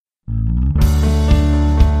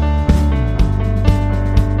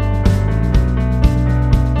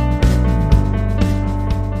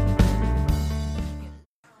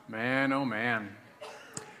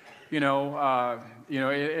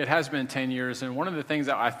It has been 10 years, and one of the things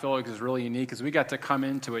that I feel like is really unique is we got to come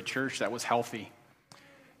into a church that was healthy.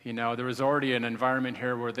 There was already an environment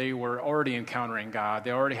here where they were already encountering God.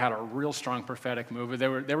 They already had a real strong prophetic move. They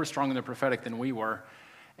were stronger in the prophetic than we were,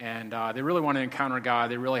 and they really wanted to encounter God.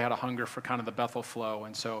 They really had a hunger for kind of the Bethel flow,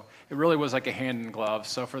 and so it really was like a hand in glove.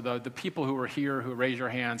 So for the people who were here who raised your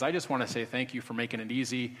hands, I just want to say thank you for making it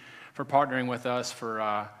easy, for partnering with us. For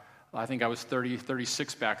I think I was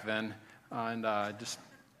 36 back then, and just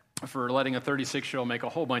for letting a 36-year-old make a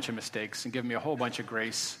whole bunch of mistakes and giving me a whole bunch of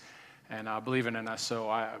grace and believing in us. So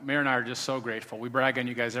Mayor and I are just so grateful. We brag on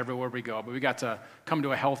you guys everywhere we go, but we got to come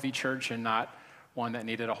to a healthy church and not one that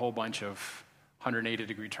needed a whole bunch of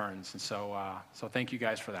 180-degree turns. And so thank you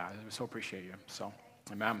guys for that. We so appreciate you. So,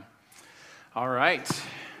 amen. All right.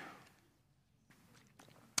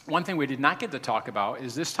 One thing we did not get to talk about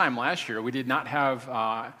is this time last year we did not have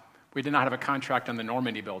a contract on the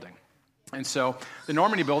Normandy building. And so the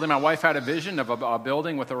Normandy building, my wife had a vision of a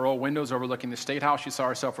building with the row of windows overlooking the State House. She saw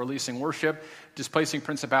herself releasing worship, displacing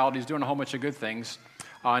principalities, doing a whole bunch of good things.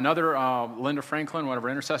 Another, Linda Franklin, one of our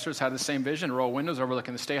intercessors, had the same vision, a row of windows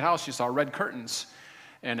overlooking the State House. She saw red curtains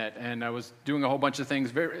in it, and I was doing a whole bunch of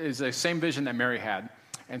things. It's the same vision that Mary had.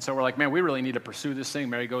 And so we're like, man, we really need to pursue this thing.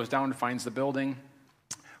 Mary goes down and finds the building.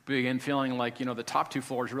 We begin feeling like, the top 2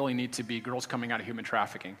 floors really need to be girls coming out of human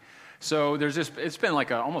trafficking. So it's been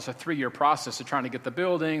like almost a 3-year process of trying to get the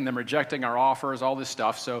building, them rejecting our offers, all this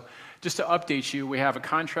stuff. So just to update you, we have a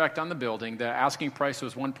contract on the building. The asking price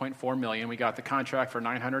was $1.4 million. We got the contract for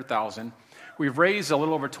 $900,000. We've raised a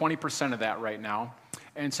little over 20% of that right now.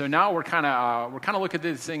 And so now we're kind of looking at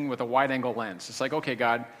this thing with a wide-angle lens. It's like, okay,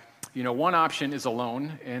 God, one option is a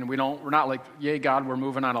loan, and we're not like, yay, God, we're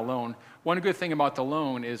moving on a loan. One good thing about the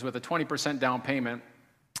loan is with a 20% down payment,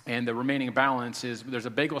 and the remaining balance is there's a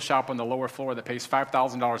bagel shop on the lower floor that pays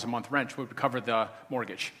 $5,000 a month rent, which would cover the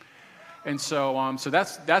mortgage. And so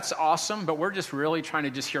that's awesome, but we're just really trying to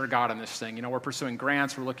just hear God on this thing. We're pursuing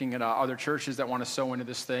grants. We're looking at other churches that want to sow into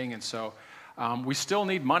this thing. And so we still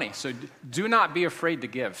need money. So do not be afraid to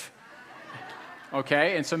give.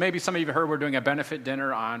 Okay? And so maybe some of you have heard we're doing a benefit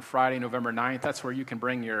dinner on Friday, November 9th. That's where you can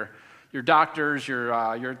bring your doctors,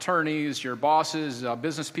 your attorneys, your bosses,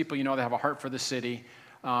 business people that have a heart for the city.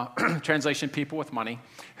 Translation people with money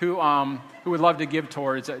who would love to give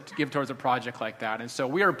towards a project like that. And so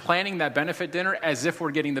we are planning that benefit dinner as if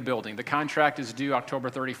we're getting the building. The contract is due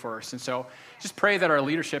October 31st. And so just pray that our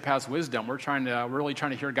leadership has wisdom. We're really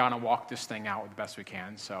trying to hear God and walk this thing out the best we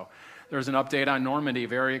can. So there's an update on Normandy.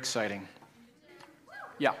 Very exciting.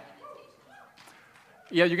 Yeah.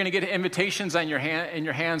 Yeah, you're going to get invitations in your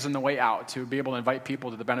hands on the way out to be able to invite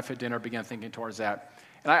people to the benefit dinner, begin thinking towards that.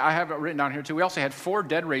 And I have it written down here, too. We also had 4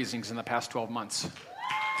 dead raisings in the past 12 months.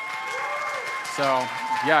 So,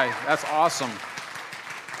 yeah, that's awesome.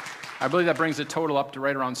 I believe that brings the total up to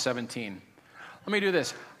right around 17. Let me do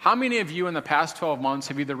this. How many of you in the past 12 months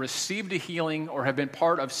have either received a healing or have been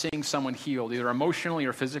part of seeing someone healed, either emotionally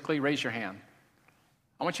or physically? Raise your hand.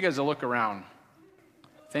 I want you guys to look around.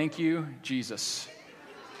 Thank you, Jesus.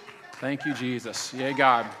 Thank you, Jesus. Yay,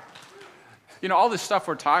 God. All this stuff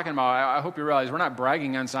we're talking about, I hope you realize we're not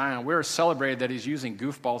bragging on Zion. We're celebrated that he's using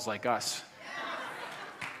goofballs like us.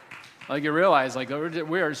 Like you realize,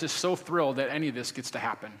 we are just so thrilled that any of this gets to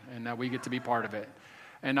happen and that we get to be part of it.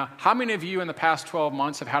 And how many of you in the past 12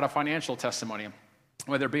 months have had a financial testimony?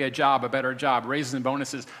 Whether it be a job, a better job, raises and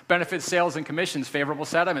bonuses, benefits, sales and commissions, favorable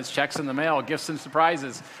settlements, checks in the mail, gifts and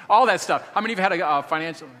surprises, all that stuff. How many of you had a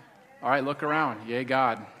financial? All right, look around. Yay,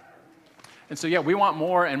 God. And so, yeah, we want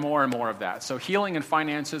more and more and more of that. So healing and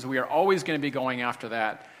finances, we are always going to be going after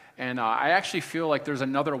that. And I actually feel like there's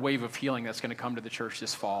another wave of healing that's going to come to the church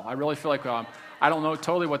this fall. I really feel like, I don't know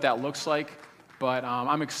totally what that looks like, but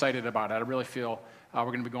I'm excited about it. I really feel we're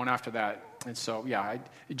going to be going after that. And so, yeah,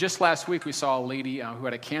 just last week we saw a lady who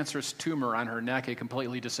had a cancerous tumor on her neck. It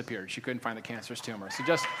completely disappeared. She couldn't find the cancerous tumor. So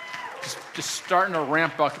just starting to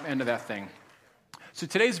ramp up into that thing. So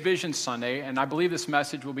today's Vision Sunday, and I believe this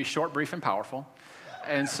message will be short, brief, and powerful.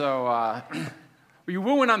 And so, were you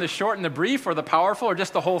wooing on the short and the brief, or the powerful, or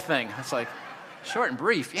just the whole thing? It's like, short and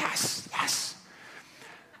brief, yes.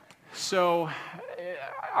 So,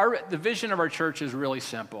 the vision of our church is really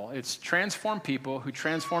simple. It's transform people who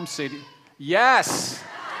transform city. Yes,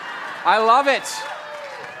 I love it.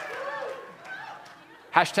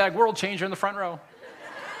 Hashtag world changer in the front row.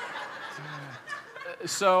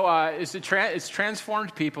 So it's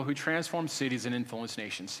transformed people who transform cities and influence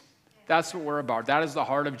nations. That's what we're about. That is the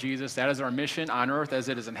heart of Jesus. That is our mission on earth as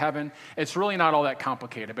it is in heaven. It's really not all that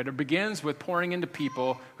complicated, but it begins with pouring into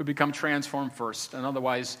people who become transformed first. And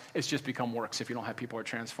otherwise, it's just become works if you don't have people who are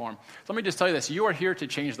transformed. So let me just tell you this. You are here to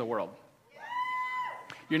change the world.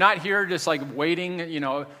 You're not here just like waiting.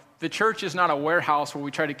 The church is not a warehouse where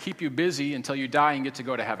we try to keep you busy until you die and get to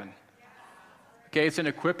go to heaven. Okay, it's an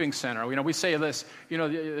equipping center. We say this,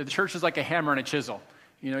 the church is like a hammer and a chisel.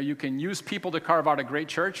 You can use people to carve out a great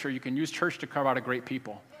church, or you can use church to carve out a great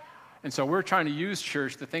people. And so we're trying to use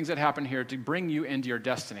church, the things that happen here, to bring you into your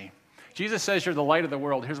destiny. Jesus says you're the light of the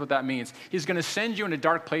world. Here's what that means. He's going to send you into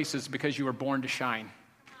dark places because you were born to shine.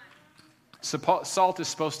 Salt is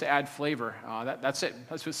supposed to add flavor. That's it.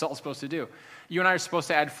 That's what salt is supposed to do. You and I are supposed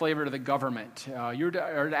to add flavor to the government. You're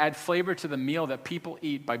to add flavor to the meal that people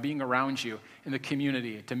eat by being around you in the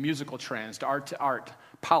community, to musical trends, to art,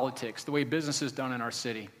 politics, the way business is done in our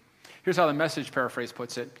city. Here's how the Message paraphrase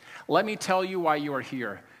puts it. Let me tell you why you are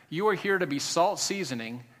here. You are here to be salt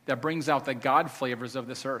seasoning that brings out the God flavors of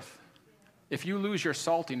this earth. If you lose your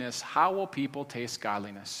saltiness, how will people taste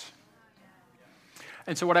godliness?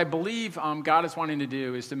 And so what I believe God is wanting to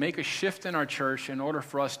do is to make a shift in our church in order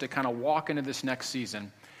for us to kind of walk into this next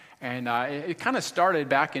season. And it kind of started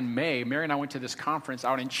back in May. Mary and I went to this conference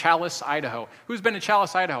out in Chalice, Idaho. Who's been to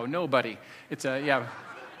Chalice, Idaho? Nobody. Yeah.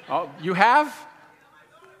 Oh, you have?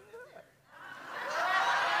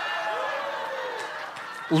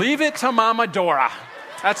 Leave it to Mama Dora.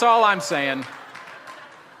 That's all I'm saying.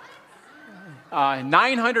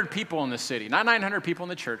 900 people in the city, not 900 people in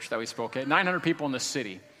the church that we spoke at, 900 people in the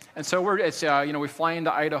city. And so we fly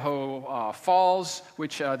into Idaho Falls,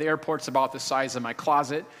 which the airport's about the size of my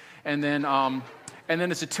closet. And then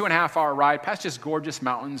it's a 2.5-hour ride past just gorgeous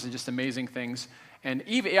mountains and just amazing things. And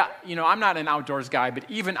even, I'm not an outdoors guy, but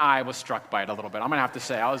even I was struck by it a little bit. I'm going to have to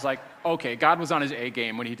say, I was like, okay, God was on his A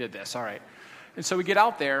game when he did this. All right. And so we get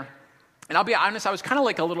out there. And I'll be honest, I was kind of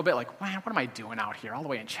like a little bit like, man, what am I doing out here all the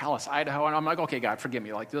way in Chalice, Idaho? And I'm like, okay, God, forgive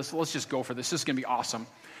me. Like, let's just go for this. This is going to be awesome.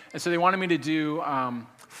 And so they wanted me to do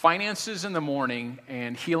finances in the morning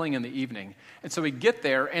and healing in the evening. And so we get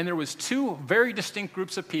there, and there was two very distinct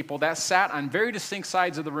groups of people that sat on very distinct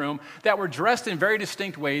sides of the room that were dressed in very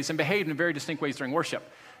distinct ways and behaved in very distinct ways during worship.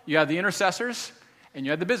 You had the intercessors, and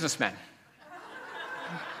you had the businessmen.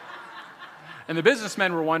 And the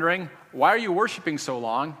businessmen were wondering, why are you worshiping so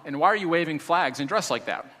long, and why are you waving flags and dressed like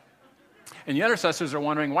that? And the intercessors are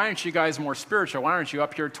wondering, why aren't you guys more spiritual? Why aren't you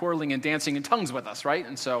up here twirling and dancing in tongues with us, right?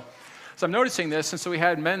 And so I'm noticing this, and so we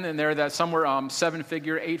had men in there that some were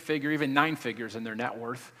 7-figure, 8-figure, even 9 figures in their net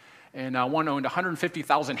worth, and one owned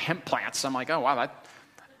 150,000 hemp plants. I'm like, oh, wow,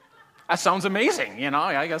 that sounds amazing,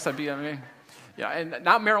 I guess that'd be, yeah, and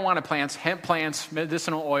not marijuana plants, hemp plants,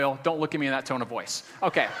 medicinal oil. Don't look at me in that tone of voice.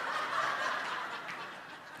 Okay.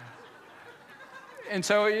 And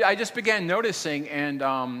so I just began noticing, and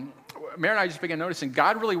Mary and I just began noticing,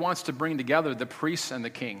 God really wants to bring together the priests and the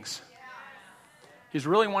kings. He's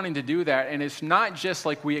really wanting to do that, and it's not just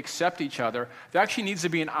like we accept each other. There actually needs to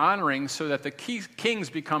be an honoring so that the kings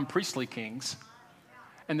become priestly kings,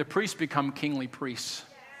 and the priests become kingly priests.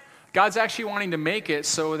 God's actually wanting to make it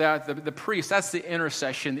so that the priest, that's the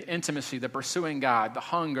intercession, the intimacy, the pursuing God, the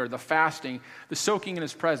hunger, the fasting, the soaking in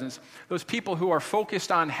his presence, those people who are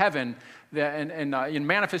focused on heaven and in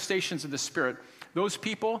manifestations of the Spirit, those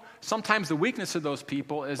people, sometimes the weakness of those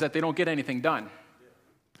people is that they don't get anything done.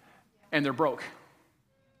 And they're broke.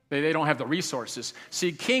 They don't have the resources.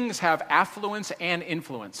 See, kings have affluence and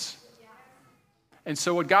influence. And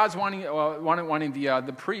so what God's wanting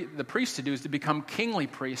the priests to do is to become kingly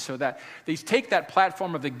priests so that they take that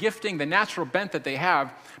platform of the gifting, the natural bent that they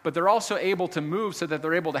have, but they're also able to move so that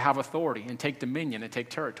they're able to have authority and take dominion and take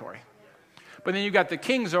territory. But then you've got the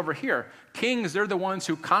kings over here. Kings, they're the ones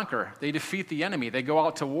who conquer. They defeat the enemy. They go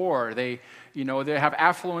out to war. They have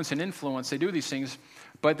affluence and influence. They do these things.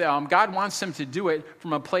 But God wants them to do it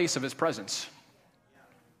from a place of his presence.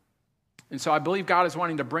 And so I believe God is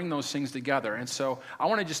wanting to bring those things together. And so I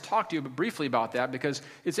want to just talk to you briefly about that because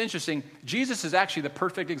it's interesting. Jesus is actually the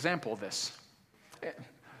perfect example of this.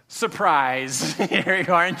 Surprise. Here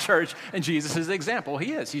you are in church, and Jesus is the example.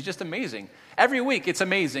 He is. He's just amazing. Every week it's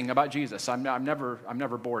amazing about Jesus. I'm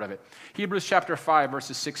never bored of it. Hebrews chapter 5,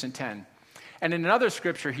 verses 6 and 10. And in another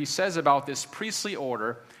scripture, he says about this priestly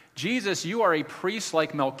order, Jesus, you are a priest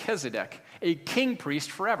like Melchizedek, a king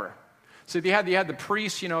priest forever. So you had the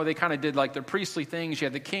priests, they kind of did like their priestly things. You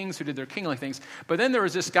had the kings who did their kingly things. But then there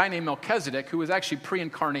was this guy named Melchizedek who was actually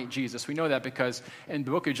pre-incarnate Jesus. We know that because in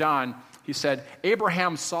the book of John, he said,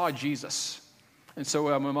 Abraham saw Jesus. And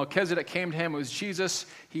so when Melchizedek came to him, it was Jesus.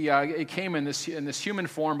 He came in this human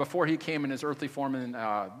form before he came in his earthly form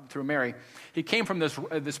through Mary. He came from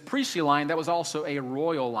this priestly line that was also a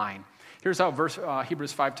royal line. Here's how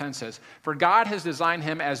Hebrews 5:10 says, "For God has designed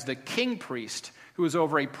him as the king priest who is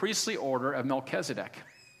over a priestly order of Melchizedek."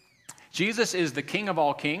 Jesus is the King of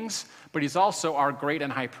all kings, but he's also our great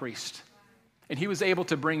and high priest. And he was able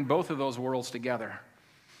to bring both of those worlds together.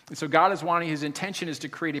 And so God is wanting, his intention is to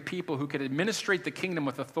create a people who could administrate the kingdom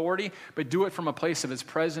with authority, but do it from a place of his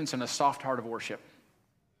presence and a soft heart of worship.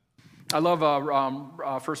 I love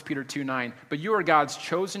 1 Peter 2:9. "But you are God's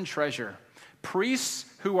chosen treasure, priests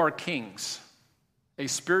who are kings, a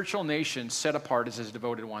spiritual nation set apart as his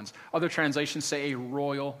devoted ones." Other translations say a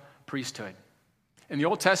royal priesthood. In the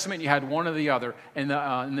Old Testament, you had one or the other. In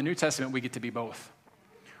the New Testament, we get to be both.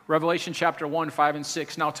 Revelation chapter 1, 5 and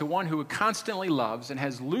 6. "Now to one who constantly loves and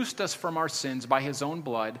has loosed us from our sins by his own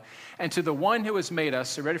blood, and to the one who has made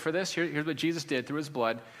us," are you ready for this? Here's what Jesus did through his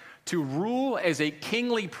blood, "to rule as a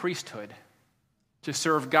kingly priesthood, to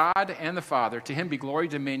serve God and the Father. To him be glory,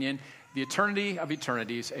 dominion, the eternity of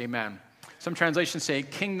eternities. Amen." Some translations say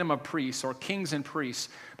kingdom of priests or kings and priests.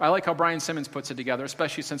 But I like how Brian Simmons puts it together,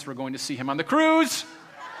 especially since we're going to see him on the cruise.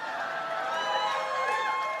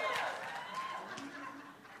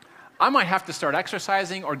 I might have to start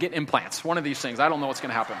exercising or get implants. One of these things. I don't know what's going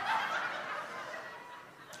to happen.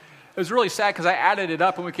 It was really sad because I added it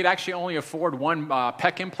up and we could actually only afford one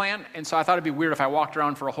pec implant. And so I thought it'd be weird if I walked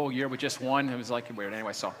around for a whole year with just one. It was like weird.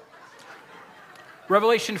 Anyway, so.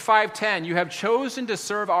 Revelation 5:10, "You have chosen to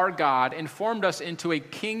serve our God and formed us into a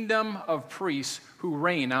kingdom of priests who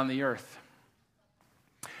reign on the earth."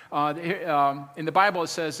 In the Bible it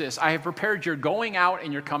says this, "I have prepared your going out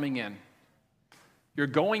and your coming in." You're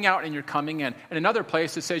going out and you're coming in. In another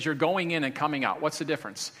place, it says you're going in and coming out. What's the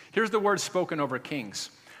difference? Here's the word spoken over kings.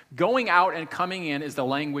 Going out and coming in is the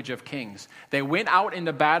language of kings. They went out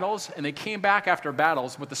into battles, and they came back after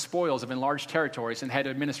battles with the spoils of enlarged territories and had to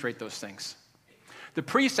administrate those things. The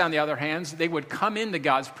priests, on the other hand, they would come into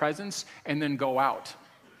God's presence and then go out.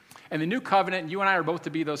 And the new covenant, you and I are both to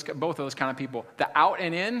be both of those kind of people. The out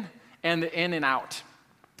and in, and the in and out.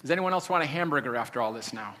 Does anyone else want a hamburger after all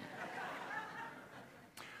this now?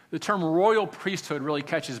 The term royal priesthood really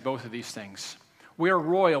catches both of these things. We are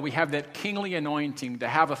royal. We have that kingly anointing to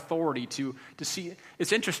have authority to see.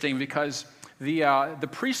 It's interesting because the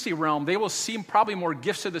priestly realm, they will see probably more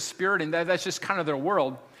gifts of the Spirit, and that's just kind of their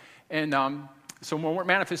world. And so more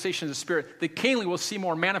manifestation of the Spirit. The kingly will see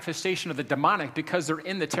more manifestation of the demonic because they're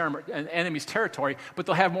in the enemy's territory, but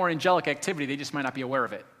they'll have more angelic activity. They just might not be aware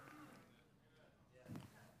of it.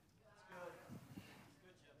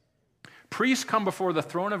 Priests come before the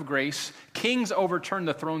throne of grace. Kings overturn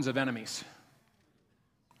the thrones of enemies.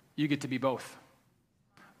 You get to be both.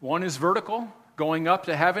 One is vertical, going up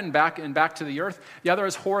to heaven, back to the earth. The other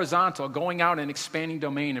is horizontal, going out and expanding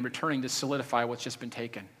domain and returning to solidify what's just been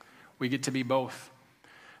taken. We get to be both.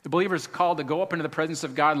 The believer is called to go up into the presence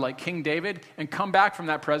of God like King David and come back from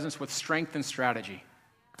that presence with strength and strategy.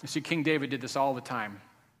 You see, King David did this all the time.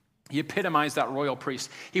 He epitomized that royal priest.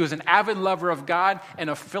 He was an avid lover of God and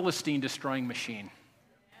a Philistine destroying machine.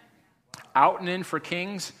 Out and in for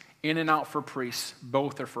kings, in and out for priests.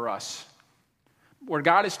 Both are for us. Where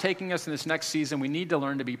God is taking us in this next season, we need to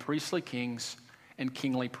learn to be priestly kings and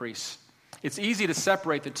kingly priests. It's easy to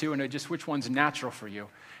separate the two and know just which one's natural for you.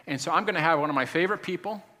 And so I'm going to have one of my favorite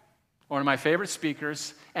people, one of my favorite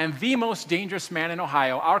speakers, and the most dangerous man in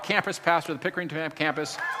Ohio, our campus pastor of the Pickering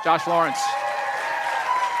campus, Josh Lawrence.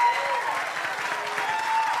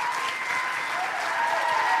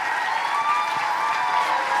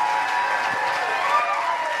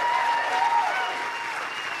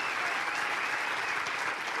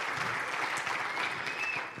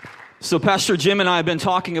 So Pastor Jim and I have been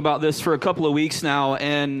talking about this for a couple of weeks now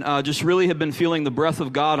and just really have been feeling the breath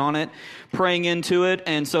of God on it, praying into it.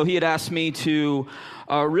 And so he had asked me to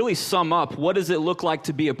really sum up what does it look like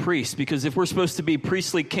to be a priest? Because if we're supposed to be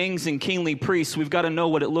priestly kings and kingly priests, we've got to know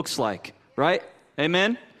what it looks like, right?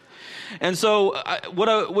 Amen? And so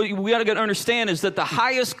what we got to understand is that the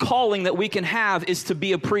highest calling that we can have is to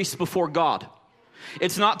be a priest before God.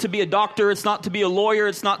 It's not to be a doctor. It's not to be a lawyer.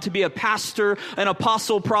 It's not to be a pastor, an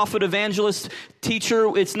apostle, prophet, evangelist,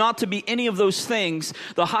 teacher. It's not to be any of those things.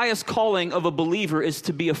 The highest calling of a believer is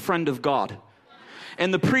to be a friend of God.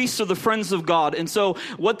 And the priests are the friends of God. And so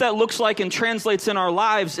what that looks like and translates in our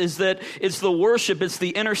lives is that it's the worship, it's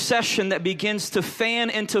the intercession that begins to fan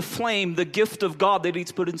into flame the gift of God that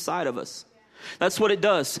He's put inside of us. That's what it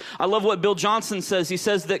does. I love what Bill Johnson says. He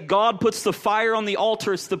says that God puts the fire on the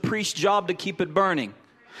altar. It's the priest's job to keep it burning.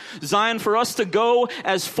 Zion, for us to go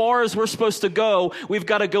as far as we're supposed to go, we've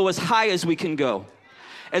got to go as high as we can go.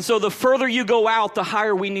 And so the further you go out, the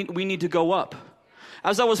higher we need to go up.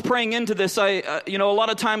 As I was praying into this, a lot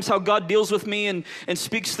of times how God deals with me and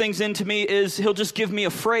speaks things into me is he'll just give me a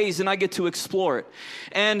phrase and I get to explore it.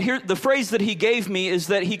 And here, the phrase that he gave me is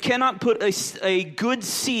that he cannot put a good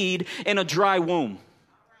seed in a dry womb.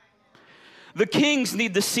 The kings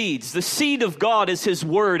need the seeds. The seed of God is his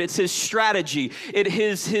word. It's his strategy. It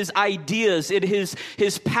is his ideas. It is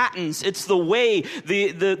his patents. It's the way.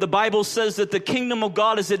 The Bible says that the kingdom of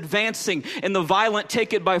God is advancing and the violent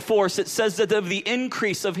take it by force. It says that of the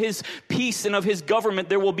increase of his peace and of his government,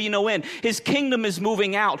 there will be no end. His kingdom is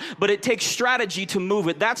moving out, but it takes strategy to move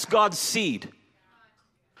it. That's God's seed.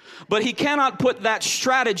 But he cannot put that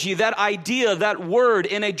strategy, that idea, that word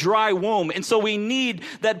in a dry womb. And so we need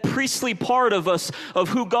that priestly part of us, of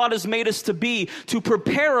who God has made us to be, to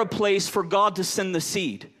prepare a place for God to send the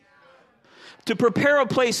seed. To prepare a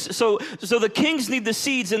place, so the kings need the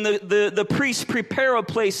seeds and the priests prepare a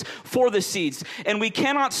place for the seeds. And we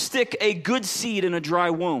cannot stick a good seed in a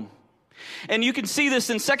dry womb. And you can see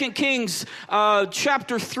this in 2 Kings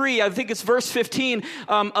chapter 3, I think it's verse 15.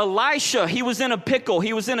 Elisha, he was in a pickle.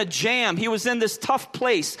 He was in a jam. He was in this tough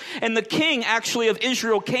place. And the king actually of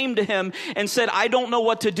Israel came to him and said, I don't know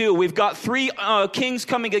what to do. We've got 3 kings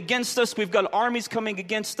coming against us. We've got armies coming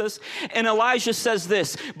against us. And Elijah says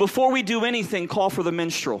this, before we do anything, call for the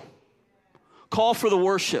minstrel. Call for the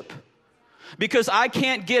worship. Because I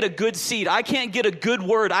can't get a good seed. I can't get a good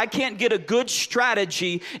word. I can't get a good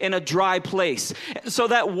strategy in a dry place. So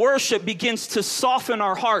that worship begins to soften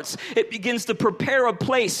our hearts. It begins to prepare a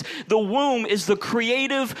place. The womb is the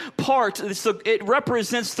creative part. It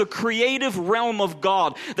represents the creative realm of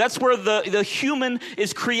God. That's where the human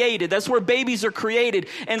is created. That's where babies are created.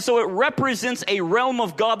 And so it represents a realm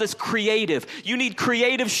of God that's creative. You need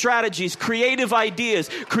creative strategies, creative ideas,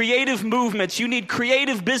 creative movements. You need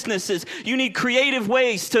creative businesses. You need creative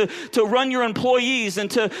ways to run your employees and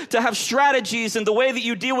to have strategies and the way that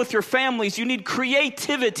you deal with your families. You need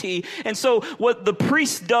creativity. And so what the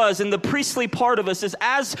priest does and the priestly part of us is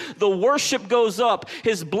as the worship goes up,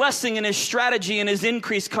 his blessing and his strategy and his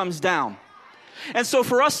increase comes down. And so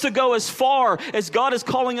for us to go as far as God is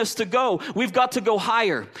calling us to go, we've got to go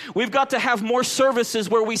higher. We've got to have more services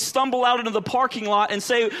where we stumble out into the parking lot and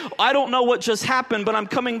say, I don't know what just happened, but I'm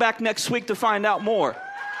coming back next week to find out more.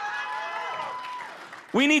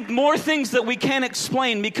 We need more things that we can't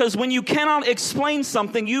explain, because when you cannot explain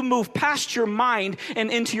something, you move past your mind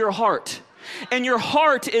and into your heart. And your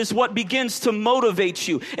heart is what begins to motivate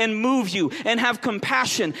you and move you and have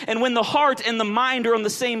compassion. And when the heart and the mind are in the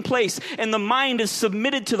same place and the mind is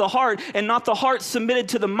submitted to the heart and not the heart submitted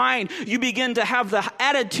to the mind, you begin to have the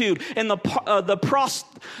attitude and the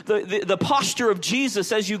posture of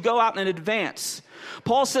Jesus as you go out and advance.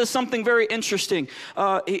 Paul says something very interesting.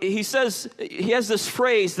 He says, he has this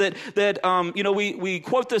phrase that we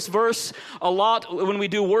quote this verse a lot when we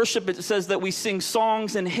do worship. It says that we sing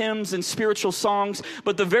songs and hymns and spiritual songs.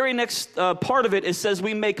 But the very next part of it, it says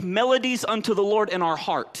we make melodies unto the Lord in our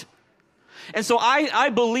heart. And so I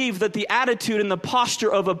believe that the attitude and the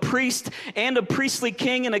posture of a priest and a priestly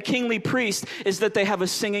king and a kingly priest is that they have a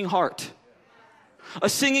singing heart. A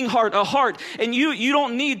singing heart, a heart. And you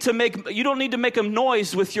don't need to make a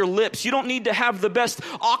noise with your lips. You don't need to have the best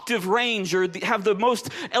octave range or have the most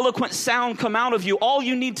eloquent sound come out of you. All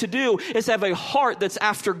you need to do is have a heart that's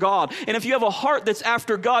after God. And if you have a heart that's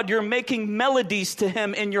after God, you're making melodies to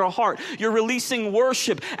him in your heart. You're releasing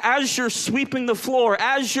worship. As you're sweeping the floor,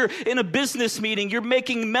 as you're in a business meeting, you're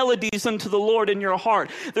making melodies unto the Lord in your heart.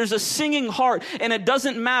 There's a singing heart, and it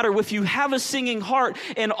doesn't matter if you have a singing heart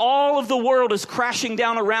and all of the world is crashing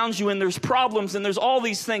down around you and there's problems and there's all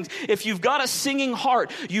these things. If you've got a singing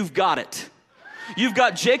heart, you've got it. You've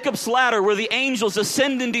got Jacob's ladder where the angels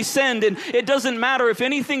ascend and descend, and it doesn't matter if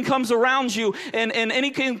anything comes around you and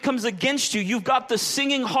anything comes against you. You've got the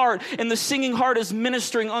singing heart, and the singing heart is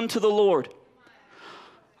ministering unto the Lord.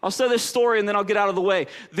 I'll say this story and then I'll get out of the way.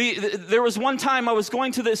 There was one time I was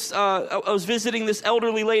going to this, I was visiting this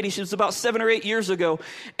elderly lady. She was about 7 or 8 years ago,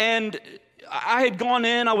 and I had gone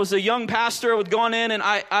in, I was a young pastor, I had gone in and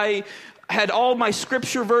I had all my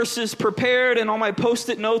scripture verses prepared and all my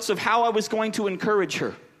post-it notes of how I was going to encourage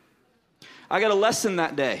her. I got a lesson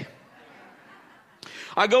that day.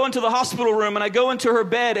 I go into the hospital room and I go into her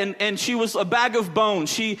bed and she was a bag of bones.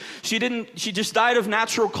 She just died of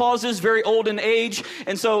natural causes, very old in age.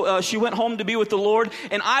 And so she went home to be with the Lord.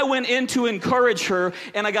 And I went in to encourage her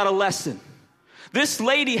and I got a lesson. This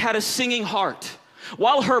lady had a singing heart.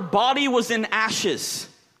 While her body was in ashes,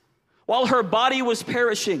 while her body was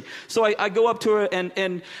perishing. So I go up to her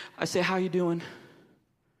and I say, how you doing?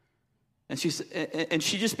 And she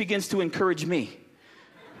just begins to encourage me.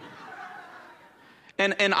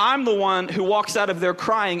 And I'm the one who walks out of there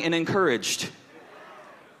crying and encouraged.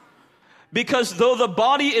 Because though the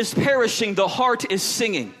body is perishing, the heart is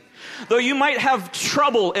singing. Though you might have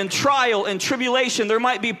trouble and trial and tribulation, there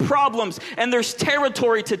might be problems, and there's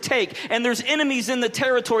territory to take, and there's enemies in the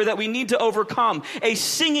territory that we need to overcome. A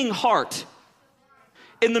singing heart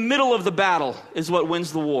in the middle of the battle is what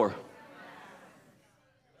wins the war.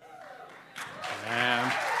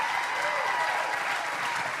 Man.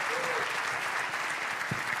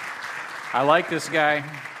 I like this guy.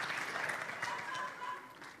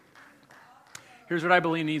 Here's what I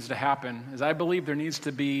believe needs to happen, is I believe there needs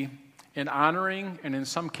to be an honoring and in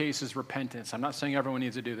some cases repentance. I'm not saying everyone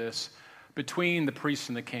needs to do this, between the priests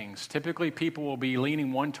and the kings. Typically people will be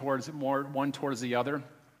leaning one towards the other.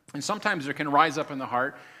 And sometimes there can rise up in the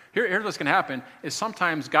heart. Here's what's going to happen, is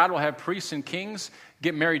sometimes God will have priests and kings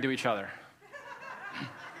get married to each other.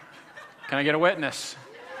 Can I get a witness?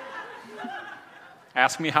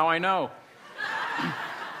 Ask me how I know.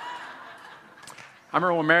 I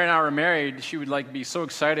remember when Mary and I were married, she would be so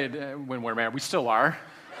excited when we're married. We still are.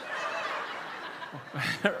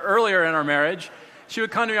 Earlier in our marriage, she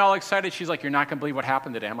would come to me all excited. She's like, you're not going to believe what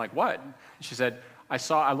happened today. I'm like, what? And she said,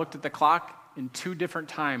 I looked at the clock, in 2 different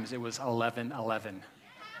times, it was 11:11.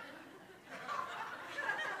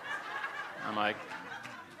 I'm like,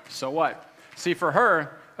 so what? See, for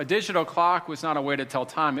her, a digital clock was not a way to tell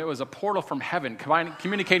time. It was a portal from heaven,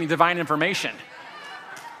 communicating divine information.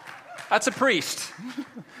 That's a priest.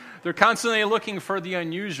 They're constantly looking for the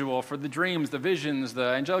unusual, for the dreams, the visions, the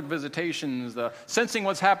angelic visitations, the sensing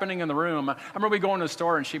what's happening in the room. I remember we go into a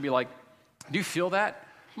store and she'd be like, do you feel that?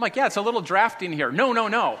 I'm like, yeah, it's a little drafty in here.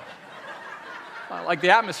 No. Like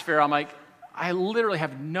the atmosphere, I'm like, I literally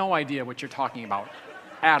have no idea what you're talking about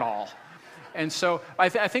at all. And so I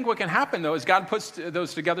think what can happen, though, is God puts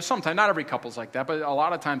those together sometimes. Not every couple's like that, but a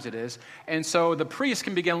lot of times it is. And so the priest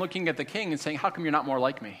can begin looking at the king and saying, how come you're not more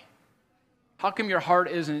like me? How come your heart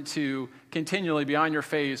isn't to continually be on your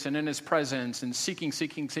face and in his presence and seeking,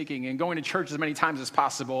 and going to church as many times as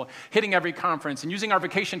possible, hitting every conference and using our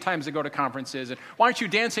vacation times to go to conferences? And why aren't you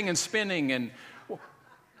dancing and spinning? And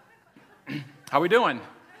how we doing?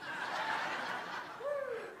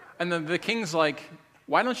 And then the king's like,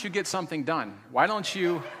 why don't you get something done? Why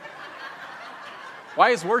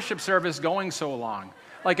is worship service going so long?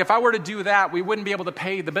 Like if I were to do that, we wouldn't be able to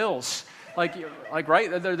pay the bills. Like right?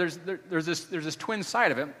 There's this twin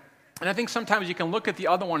side of it. And I think sometimes you can look at the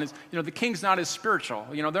other one as, the king's not as spiritual.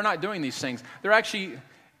 They're not doing these things. They're actually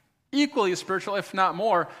equally as spiritual, if not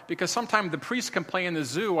more, because sometimes the priests can play in the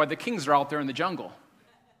zoo while the kings are out there in the jungle.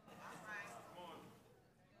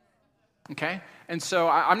 Okay? And so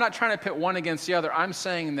I'm not trying to pit one against the other. I'm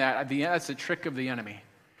saying that that's a trick of the enemy.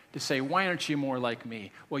 To say, why aren't you more like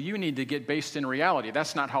me? Well, you need to get based in reality.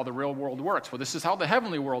 That's not how the real world works. Well, this is how the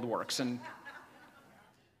heavenly world works. And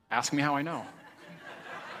ask me how I know.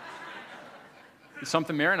 It's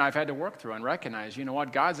something Mary and I have had to work through and recognize,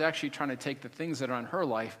 what? God's actually trying to take the things that are in her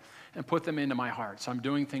life and put them into my heart. So I'm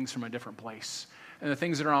doing things from a different place. And the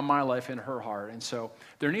things that are on my life in her heart. And so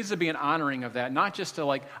there needs to be an honoring of that. Not just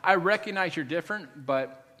to I recognize you're different,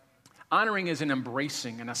 but honoring is an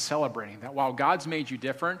embracing and a celebrating that while God's made you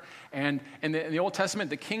different, and in the Old Testament,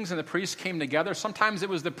 the kings and the priests came together. Sometimes it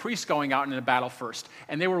was the priests going out in a battle first,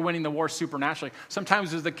 and they were winning the war supernaturally.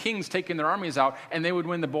 Sometimes it was the kings taking their armies out, and they would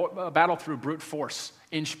win the battle through brute force,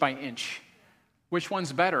 inch by inch. Which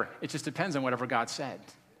one's better? It just depends on whatever God said.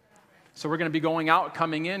 So we're going to be going out,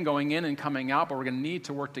 coming in, and coming out, but we're going to need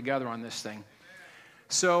to work together on this thing.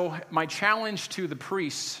 So my challenge to the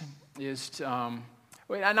priests is to...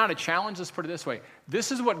 not a challenge, let's put it this way.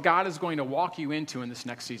 This is what God is going to walk you into in this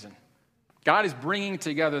next season. God is bringing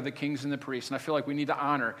together the kings and the priests, and I feel like we need to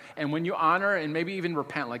honor. And when you honor and maybe even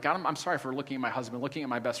repent, like, God, I'm sorry for looking at my husband, looking at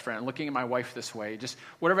my best friend, looking at my wife this way, just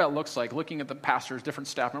whatever that looks like, looking at the pastors, different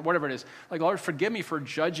staff, whatever it is. Like, Lord, forgive me for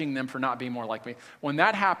judging them for not being more like me. When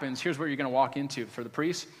that happens, here's what you're going to walk into for the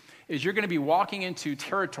priests, is you're going to be walking into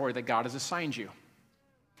territory that God has assigned you.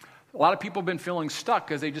 A lot of people have been feeling stuck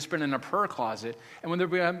because they've just been in a prayer closet. And when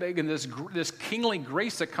they're in this kingly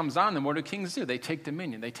grace that comes on them, what do kings do? They take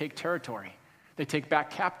dominion. They take territory. They take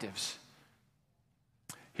back captives.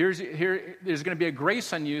 There's going to be a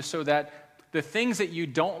grace on you so that the things that you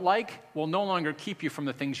don't like will no longer keep you from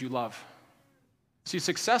the things you love. See,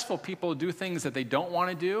 successful people do things that they don't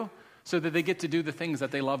want to do so that they get to do the things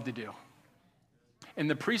that they love to do. And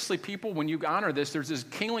the priestly people, when you honor this, there's this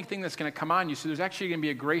kingly thing that's going to come on you. So there's actually going to be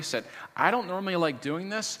a grace that, I don't normally like doing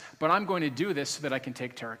this, but I'm going to do this so that I can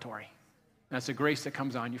take territory. And that's a grace that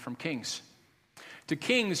comes on you from kings. To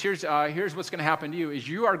kings, here's what's going to happen to you, is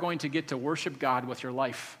you are going to get to worship God with your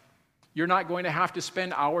life. You're not going to have to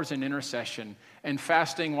spend hours in intercession and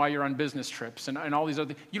fasting while you're on business trips and all these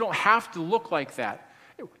other things. You don't have to look like that.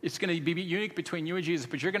 It's going to be unique between you and Jesus,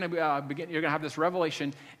 but you're going to have this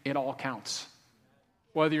revelation. It all counts.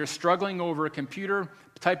 Whether you're struggling over a computer,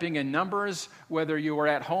 typing in numbers, whether you are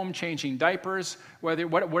at home changing diapers,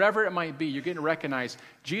 whatever it might be, you're getting recognized.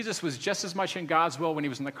 Jesus was just as much in God's will when he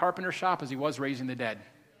was in the carpenter shop as he was raising the dead.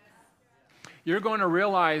 You're going to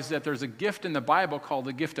realize that there's a gift in the Bible called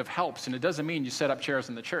the gift of helps, and it doesn't mean you set up chairs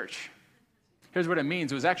in the church. Here's what it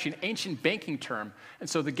means. It was actually an ancient banking term. And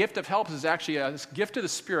so the gift of helps is actually a gift of the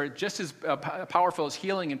Spirit, just as powerful as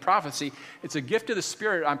healing and prophecy. It's a gift of the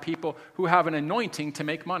Spirit on people who have an anointing to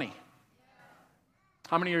make money.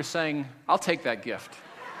 How many are saying, I'll take that gift?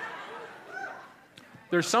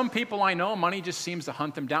 There's some people I know, money just seems to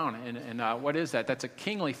hunt them down. And what is that? That's a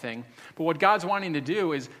kingly thing. But what God's wanting to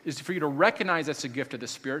do is for you to recognize that's a gift of the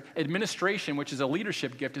Spirit. Administration, which is a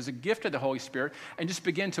leadership gift, is a gift of the Holy Spirit, and just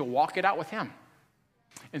begin to walk it out with Him.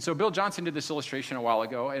 And so Bill Johnson did this illustration a while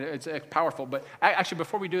ago. It's powerful. But actually,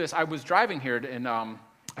 before we do this, I was driving here, and I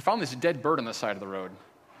found this dead bird on the side of the road.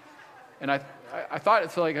 And I thought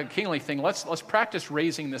it's like a kingly thing. Let's practice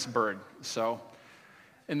raising this bird. So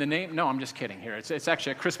in the name, no, I'm just kidding here. It's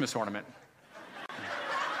actually a Christmas ornament.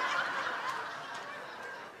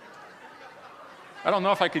 I don't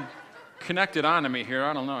know if I could connect it onto me here.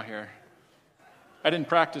 I don't know here. I didn't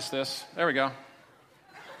practice this. There we go.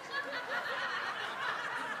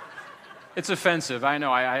 It's offensive. I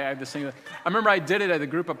know. I have this thing. I remember I did it at a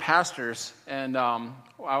group of pastors, and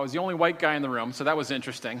I was the only white guy in the room, so that was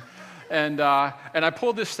interesting. And I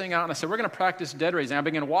pulled this thing out, and I said, we're going to practice dead raising. I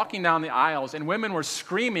began walking down the aisles, and women were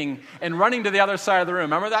screaming and running to the other side of the room.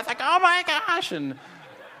 Remember that? It's like, oh, my gosh. And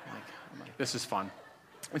I'm like, this is fun.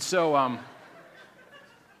 And so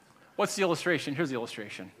what's the illustration? Here's the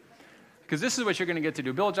illustration. Because this is what you're going to get to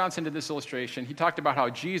do. Bill Johnson did this illustration. He talked about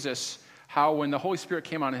how when the Holy Spirit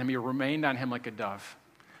came on him, he remained on him like a dove.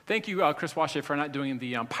 Thank you, Chris Washe, for not doing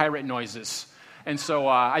the pirate noises. And so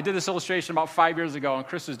I did this illustration about 5 years ago, and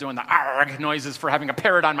Chris was doing the arg noises for having a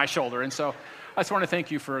parrot on my shoulder. And so I just want to thank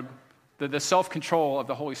you for the self-control of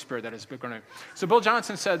the Holy Spirit that is going to. So Bill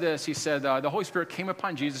Johnson said this. He said, the Holy Spirit came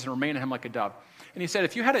upon Jesus and remained on him like a dove. And he said,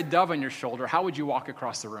 if you had a dove on your shoulder, how would you walk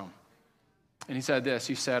across the room? And he said this.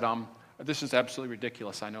 He said, this is absolutely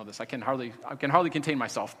ridiculous. I know this. I can hardly contain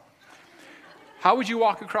myself. How would you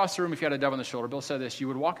walk across the room if you had a dove on the shoulder? Bill said this. You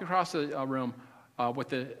would walk across the room with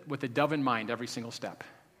the dove in mind every single step.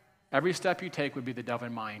 Every step you take would be the dove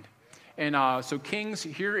in mind. And so kings,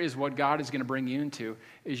 here is what God is going to bring you into,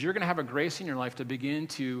 is you're going to have a grace in your life to begin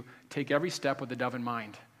to take every step with the dove in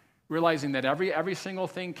mind. Realizing that every single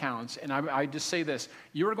thing counts. And I just say this,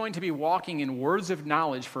 you are going to be walking in words of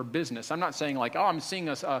knowledge for business. I'm not saying like, oh, I'm seeing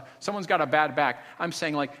someone's got a bad back. I'm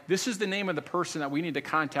saying like, this is the name of the person that we need to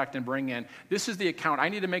contact and bring in. This is the account. I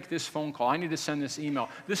need to make this phone call. I need to send this email.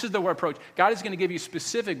 This is the approach. God is going to give you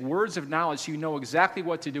specific words of knowledge so you know exactly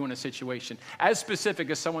what to do in a situation. As specific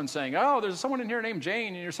as someone saying, oh, there's someone in here named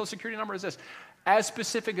Jane and your social security number is this. As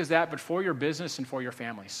specific as that, but for your business and for your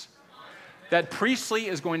families. That priestly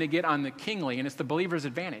is going to get on the kingly, and it's the believer's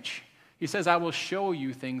advantage. He says, I will show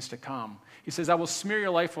you things to come. He says, I will smear your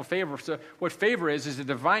life with favor. So what favor is a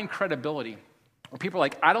divine credibility. Where people are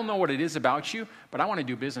like, I don't know what it is about you, but I want to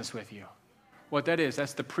do business with you. What that is,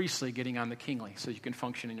 that's the priestly getting on the kingly so you can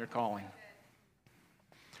function in your calling.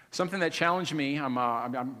 Something that challenged me,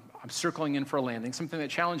 I'm circling in for a landing. Something that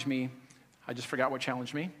challenged me, I just forgot what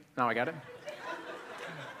challenged me. Now I got it.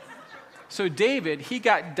 So David, he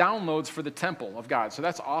got downloads for the temple of God. So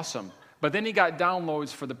that's awesome. But then he got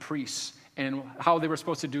downloads for the priests and how they were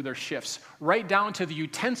supposed to do their shifts, right down to the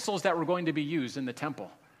utensils that were going to be used in the temple.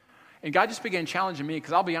 And God just began challenging me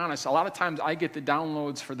because I'll be honest, a lot of times I get the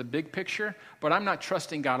downloads for the big picture, but I'm not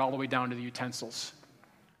trusting God all the way down to the utensils.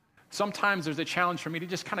 Sometimes there's a challenge for me to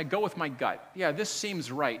just kind of go with my gut. Yeah, this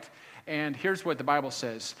seems right. And here's what the Bible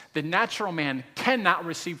says. The natural man cannot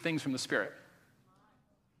receive things from the Spirit.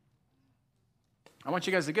 I want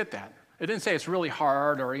you guys to get that. It didn't say it's really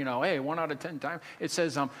hard or, hey, 1 out of 10 times. It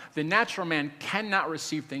says the natural man cannot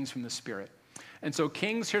receive things from the Spirit. And so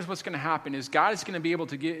kings, here's what's going to happen is God is going to be able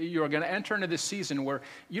to you're going to enter into this season where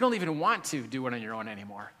you don't even want to do it on your own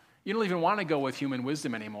anymore. You don't even want to go with human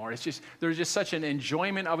wisdom anymore. It's just, there's just such an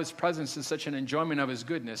enjoyment of His presence and such an enjoyment of His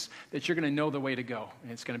goodness that you're going to know the way to go.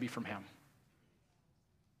 And it's going to be from Him.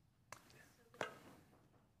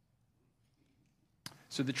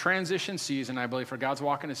 So the transition season, I believe, for God's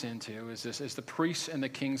walking us into is the priests and the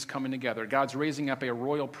kings coming together. God's raising up a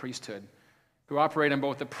royal priesthood who operate on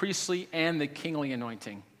both the priestly and the kingly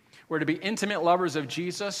anointing. We're to be intimate lovers of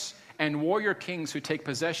Jesus and warrior kings who take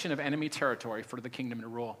possession of enemy territory for the kingdom to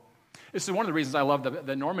rule. This is one of the reasons I love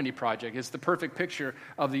the Normandy Project. It's the perfect picture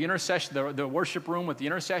of the intercession, the worship room with the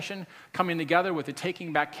intercession coming together with the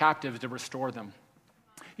taking back captives to restore them.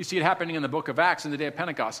 You see it happening in the book of Acts in the day of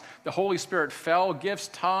Pentecost. The Holy Spirit fell, gifts,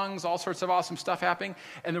 tongues, all sorts of awesome stuff happening,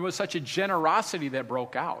 and there was such a generosity that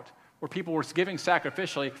broke out where people were giving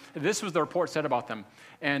sacrificially. This was the report said about them.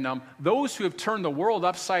 And those who have turned the world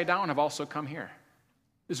upside down have also come here.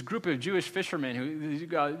 This group of Jewish fishermen,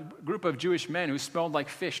 group of Jewish men who smelled like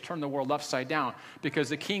fish turned the world upside down because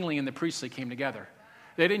the kingly and the priestly came together.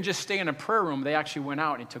 They didn't just stay in a prayer room, they actually went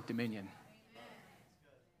out and took dominion.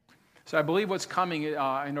 So I believe what's coming into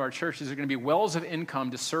our church is there going to be wells of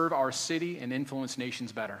income to serve our city and influence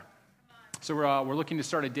nations better. So we're looking to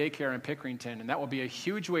start a daycare in Pickerington, and that will be a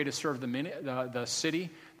huge way to serve the city.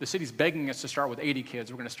 The city's begging us to start with 80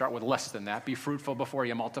 kids. We're going to start with less than that. Be fruitful before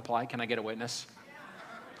you multiply. Can I get a witness?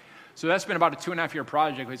 So that's been about a 2.5-year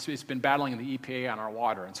project. It's been battling the EPA on our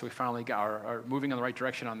water, and so we finally are moving in the right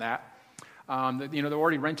direction on that. They're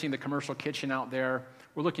already renting the commercial kitchen out there.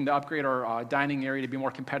 We're looking to upgrade our dining area to be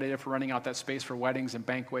more competitive for renting out that space for weddings and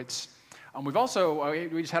banquets. We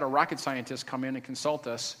just had a rocket scientist come in and consult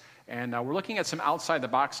us, and we're looking at some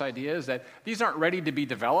outside-the-box ideas that these aren't ready to be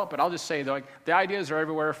developed, but I'll just say the ideas are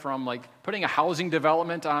everywhere from putting a housing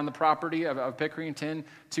development on the property of Pickerington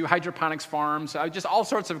to hydroponics farms, just all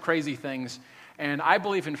sorts of crazy things. And I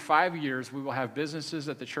believe in 5 years we will have businesses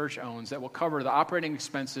that the church owns that will cover the operating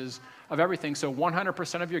expenses of everything. So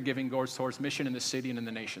 100% of your giving goes towards mission in the city and in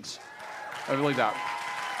the nations. I believe that.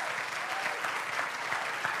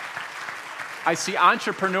 I see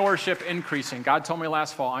entrepreneurship increasing. God told me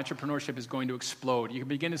last fall entrepreneurship is going to explode. You can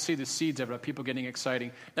begin to see the seeds of it, people getting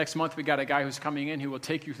exciting. Next month we got a guy who's coming in who will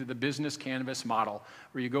take you through the business canvas model,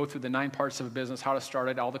 where you go through the 9 parts of a business, how to start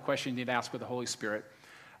it, all the questions you need to ask with the Holy Spirit.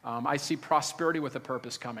 I see prosperity with a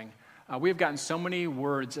purpose coming. We've gotten so many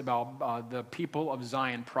words about the people of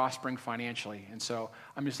Zion prospering financially. And so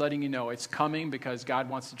I'm just letting you know it's coming because God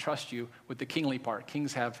wants to trust you with the kingly part.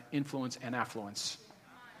 Kings have influence and affluence.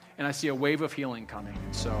 And I see a wave of healing coming.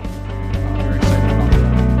 So